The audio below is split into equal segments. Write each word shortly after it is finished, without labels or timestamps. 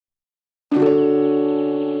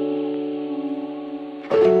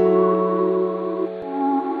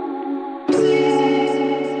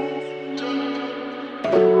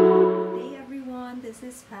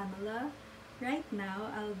Right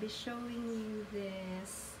now, I'll be showing you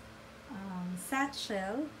this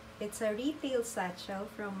satchel. It's a retail satchel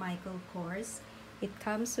from Michael Kors. It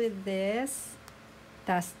comes with this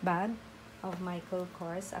dust bag of Michael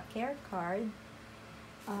Kors, a care card.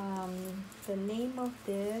 The name of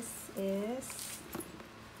this is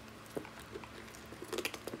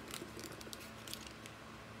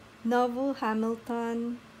Nouveau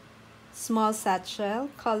Hamilton small satchel.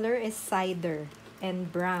 Color is cider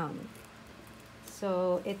and brown.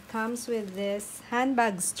 So it comes with this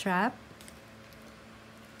handbag strap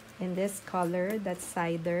in this color, that's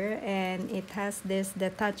cider, and it has this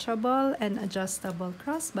detachable and adjustable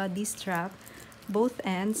crossbody strap. Both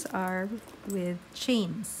ends are with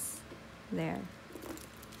chains there.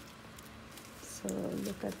 So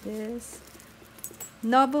look at this.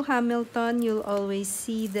 Nouveau Hamilton, you'll always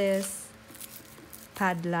see this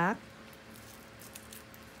padlock.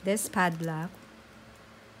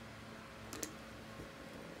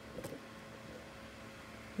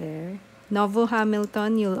 There. Nouveau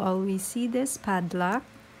Hamilton, you'll always see this padlock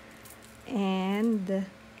and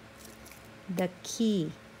the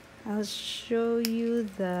key. I'll show you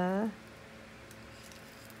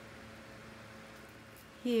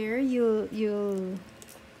here you'll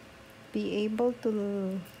be able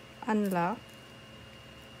to unlock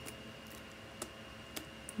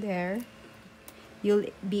there. You'll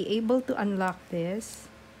be able to unlock this,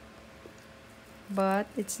 but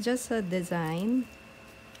it's just a design.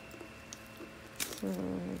 So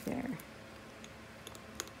there.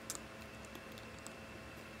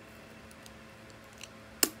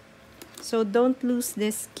 So don't lose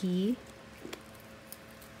this key.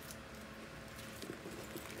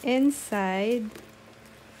 Inside,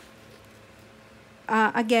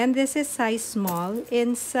 again, this is size small.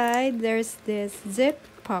 Inside, there's this zip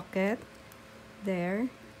pocket there.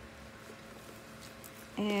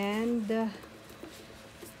 And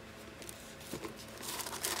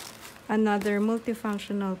another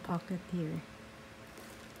multifunctional pocket here.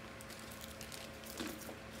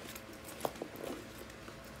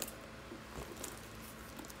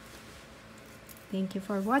 Thank you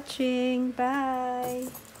for watching. Bye.